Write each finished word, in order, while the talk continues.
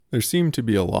There seemed to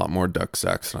be a lot more duck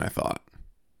stacks than I thought.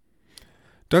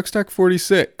 Duck stack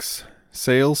 46.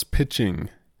 Sales pitching.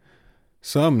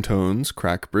 Some tones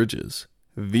crack bridges.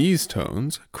 These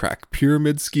tones crack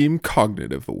pyramid scheme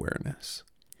cognitive awareness.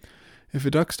 If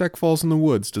a duck stack falls in the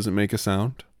woods, does it make a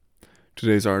sound?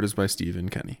 Today's art is by Stephen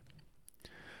Kenny.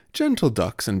 Gentle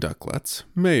ducks and ducklets,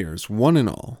 mayors, one and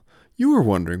all, you are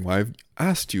wondering why I've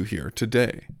asked you here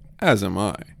today, as am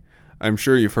I. I'm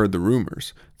sure you've heard the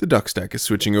rumors. The duck stack is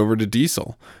switching over to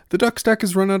diesel. The duck stack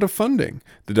has run out of funding.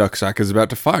 The duck stack is about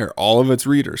to fire all of its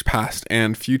readers, past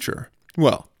and future.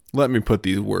 Well, let me put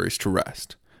these worries to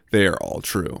rest. They are all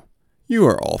true. You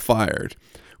are all fired.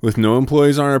 With no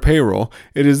employees on our payroll,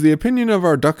 it is the opinion of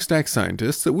our duck stack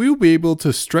scientists that we will be able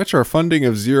to stretch our funding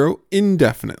of zero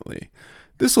indefinitely.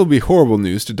 This will be horrible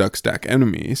news to duck stack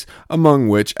enemies, among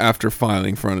which, after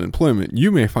filing for unemployment,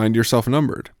 you may find yourself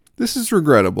numbered. This is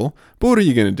regrettable, but what are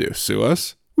you going to do, sue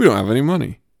us? We don't have any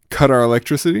money. Cut our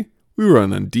electricity? We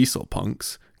run on diesel,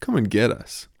 punks. Come and get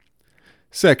us.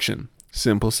 Section: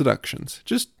 Simple Seductions.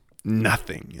 Just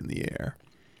nothing in the air.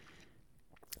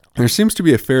 There seems to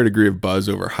be a fair degree of buzz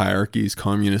over hierarchies,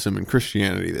 communism, and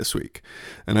Christianity this week,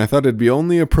 and I thought it'd be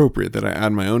only appropriate that I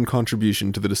add my own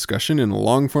contribution to the discussion in a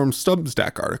long-form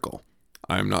Substack article.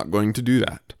 I am not going to do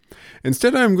that.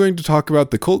 Instead, I am going to talk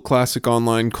about the cult classic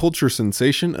online culture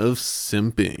sensation of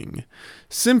simping.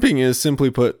 Simping is, simply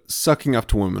put, sucking up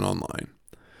to women online.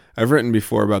 I've written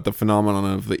before about the phenomenon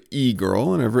of the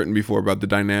e-girl, and I've written before about the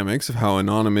dynamics of how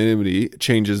anonymity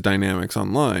changes dynamics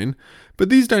online, but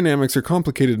these dynamics are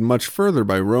complicated much further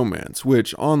by romance,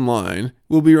 which, online,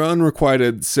 will be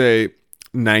unrequited, say,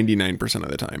 99% of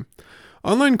the time.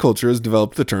 Online culture has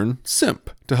developed the term simp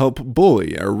to help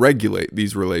bully or regulate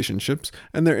these relationships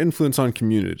and their influence on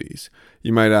communities.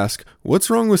 You might ask, what's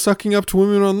wrong with sucking up to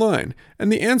women online?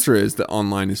 And the answer is that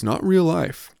online is not real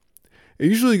life. It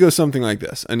usually goes something like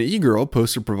this. An e-girl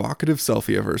posts a provocative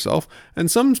selfie of herself, and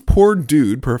some poor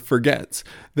dude forgets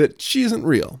that she isn't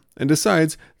real, and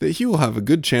decides that he will have a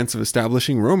good chance of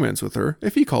establishing romance with her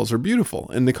if he calls her beautiful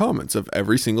in the comments of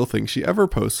every single thing she ever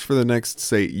posts for the next,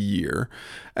 say, year,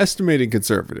 estimating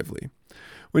conservatively.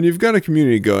 When you've got a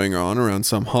community going on around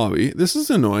some hobby, this is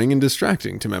annoying and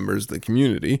distracting to members of the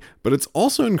community, but it's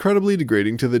also incredibly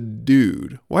degrading to the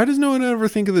dude. Why does no one ever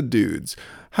think of the dudes?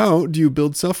 How do you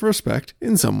build self-respect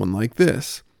in someone like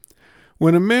this?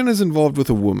 When a man is involved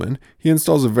with a woman, he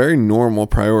installs a very normal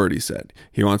priority set.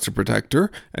 He wants to protect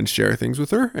her and share things with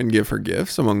her and give her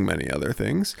gifts, among many other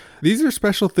things. These are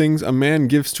special things a man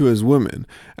gives to his woman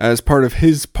as part of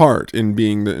his part in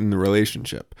being in the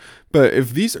relationship. But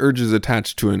if these urges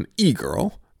attach to an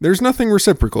e-girl, there's nothing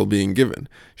reciprocal being given.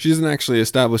 She isn't actually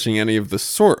establishing any of the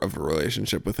sort of a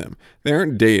relationship with him. They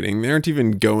aren't dating. They aren't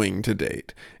even going to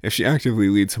date. If she actively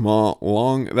leads him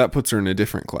along, that puts her in a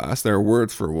different class. There are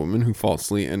words for a woman who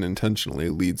falsely and intentionally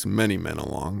leads many men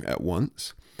along at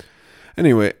once.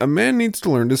 Anyway, a man needs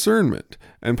to learn discernment,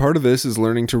 and part of this is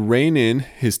learning to rein in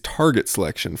his target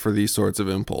selection for these sorts of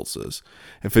impulses.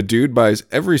 If a dude buys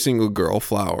every single girl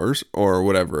flowers, or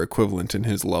whatever equivalent in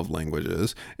his love language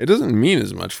is, it doesn't mean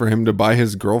as much for him to buy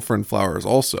his girlfriend flowers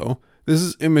also. This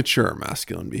is immature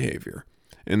masculine behavior,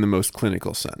 in the most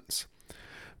clinical sense.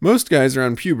 Most guys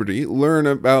around puberty learn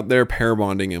about their pair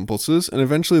bonding impulses and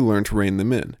eventually learn to rein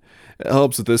them in. It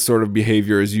helps that this sort of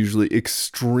behavior is usually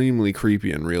extremely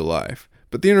creepy in real life.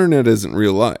 But the internet isn't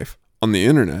real life. On the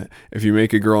internet, if you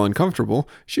make a girl uncomfortable,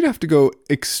 she'd have to go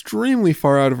extremely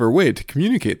far out of her way to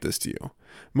communicate this to you.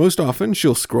 Most often,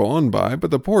 she'll scroll on by, but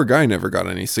the poor guy never got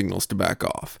any signals to back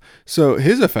off. So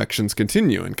his affections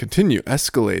continue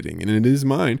escalating, and in his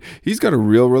mind, he's got a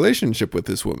real relationship with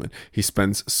this woman. He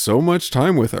spends so much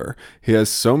time with her. He has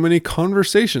so many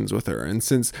conversations with her, and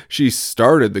since she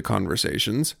started the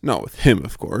conversations, not with him,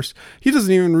 of course, he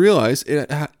doesn't even realize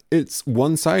it's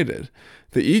one-sided.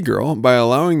 The e-girl, by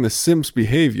allowing the simp's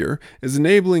behavior, is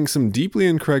enabling some deeply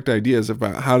incorrect ideas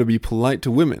about how to be polite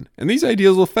to women, and these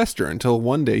ideas will fester until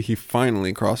one day he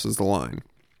finally crosses the line.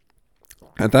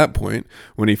 At that point,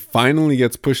 when he finally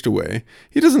gets pushed away,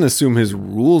 he doesn't assume his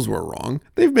rules were wrong.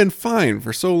 They've been fine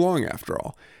for so long after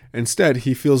all. Instead,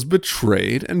 he feels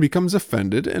betrayed and becomes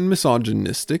offended and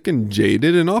misogynistic and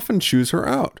jaded and often chews her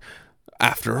out.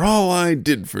 After all I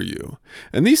did for you.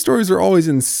 And these stories are always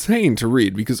insane to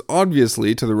read because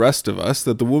obviously to the rest of us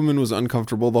that the woman was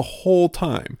uncomfortable the whole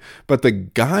time, but the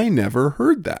guy never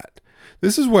heard that.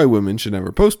 This is why women should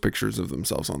never post pictures of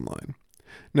themselves online.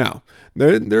 Now,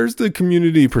 there's the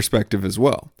community perspective as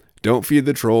well. Don't feed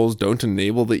the trolls, don't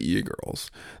enable the e-girls.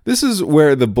 This is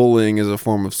where the bullying as a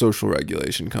form of social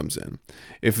regulation comes in.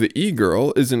 If the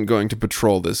e-girl isn't going to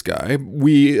patrol this guy,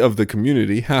 we of the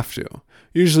community have to.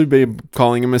 Usually by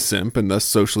calling him a simp and thus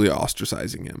socially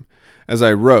ostracizing him. As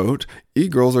I wrote,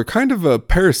 e-girls are kind of a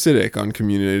parasitic on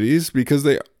communities because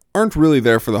they aren't really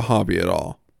there for the hobby at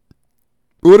all.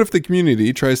 What if the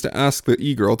community tries to ask the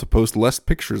e-girl to post less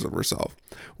pictures of herself?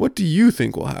 What do you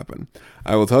think will happen?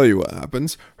 I will tell you what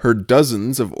happens. Her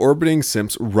dozens of orbiting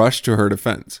simps rush to her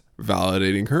defense,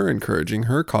 validating her, encouraging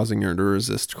her, causing her to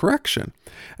resist correction.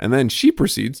 And then she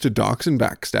proceeds to dox and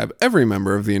backstab every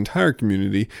member of the entire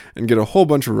community and get a whole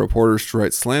bunch of reporters to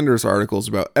write slanderous articles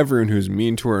about everyone who's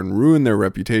mean to her and ruin their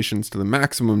reputations to the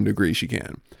maximum degree she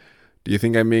can. Do you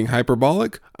think I'm being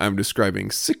hyperbolic? I'm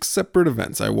describing 6 separate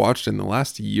events I watched in the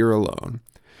last year alone.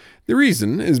 The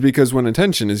reason is because when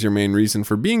attention is your main reason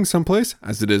for being someplace,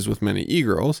 as it is with many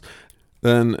e-girls,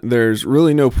 then there's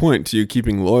really no point to you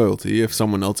keeping loyalty if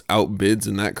someone else outbids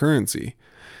in that currency.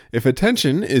 If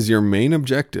attention is your main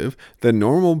objective, then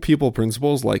normal people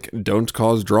principles like don't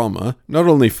cause drama not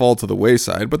only fall to the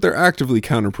wayside, but they're actively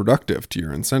counterproductive to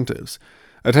your incentives.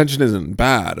 Attention isn't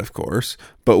bad, of course,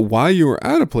 but why you are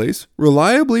at a place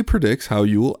reliably predicts how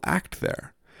you will act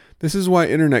there. This is why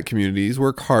internet communities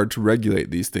work hard to regulate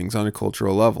these things on a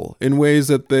cultural level, in ways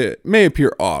that they may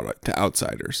appear odd to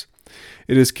outsiders.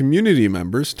 It is community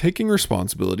members taking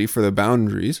responsibility for the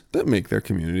boundaries that make their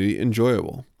community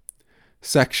enjoyable.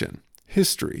 Section: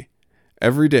 History.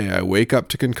 Every day I wake up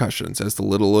to concussions as the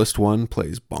littlest one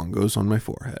plays bongos on my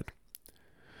forehead.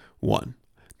 1.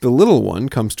 The little one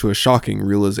comes to a shocking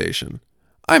realization.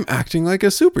 I'm acting like a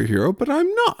superhero, but I'm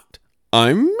not.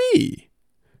 I'm me.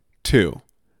 2.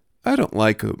 I don't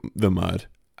like the mud.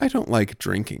 I don't like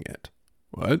drinking it.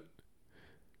 What?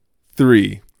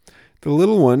 3. The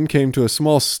little one came to a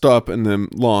small stop in the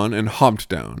lawn and hopped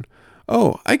down.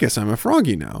 Oh, I guess I'm a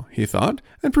froggy now, he thought,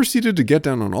 and proceeded to get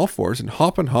down on all fours and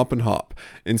hop and hop and hop,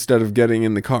 instead of getting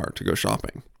in the car to go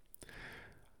shopping.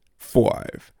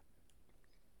 5.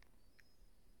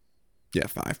 Yeah,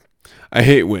 5. I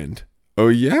hate wind. Oh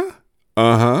yeah?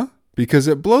 Uh-huh. Because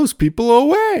it blows people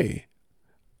away.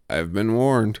 I've been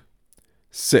warned.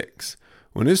 6.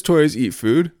 When his toys eat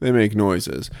food, they make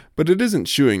noises. But it isn't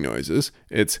chewing noises.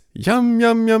 It's yum,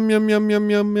 yum, yum, yum, yum, yum,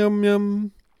 yum, yum,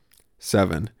 yum.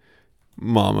 7.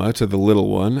 Mama to the little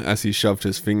one as he shoved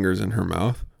his fingers in her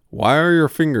mouth. Why are your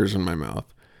fingers in my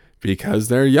mouth? Because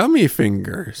they're yummy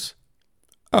fingers.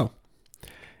 Oh.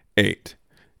 8.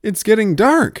 It's getting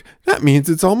dark. That means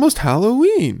it's almost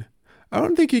Halloween. I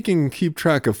don't think he can keep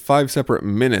track of 5 separate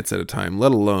minutes at a time,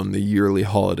 let alone the yearly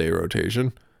holiday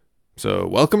rotation. So,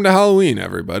 welcome to Halloween,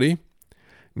 everybody.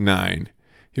 9.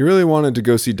 He really wanted to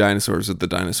go see dinosaurs at the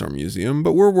Dinosaur Museum,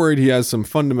 but we're worried he has some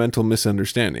fundamental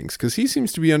misunderstandings, because he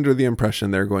seems to be under the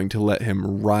impression they're going to let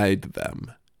him ride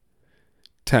them.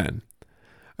 10.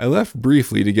 I left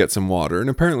briefly to get some water, and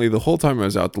apparently the whole time I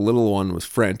was out, the little one was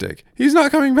frantic. He's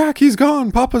not coming back! He's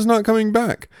gone! Papa's not coming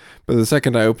back! But the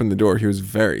second I opened the door, he was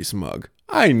very smug.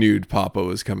 I knew Papa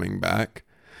was coming back.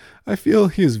 I feel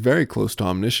he is very close to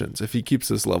omniscience if he keeps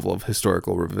this level of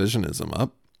historical revisionism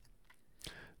up.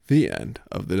 The end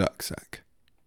of the duck sack.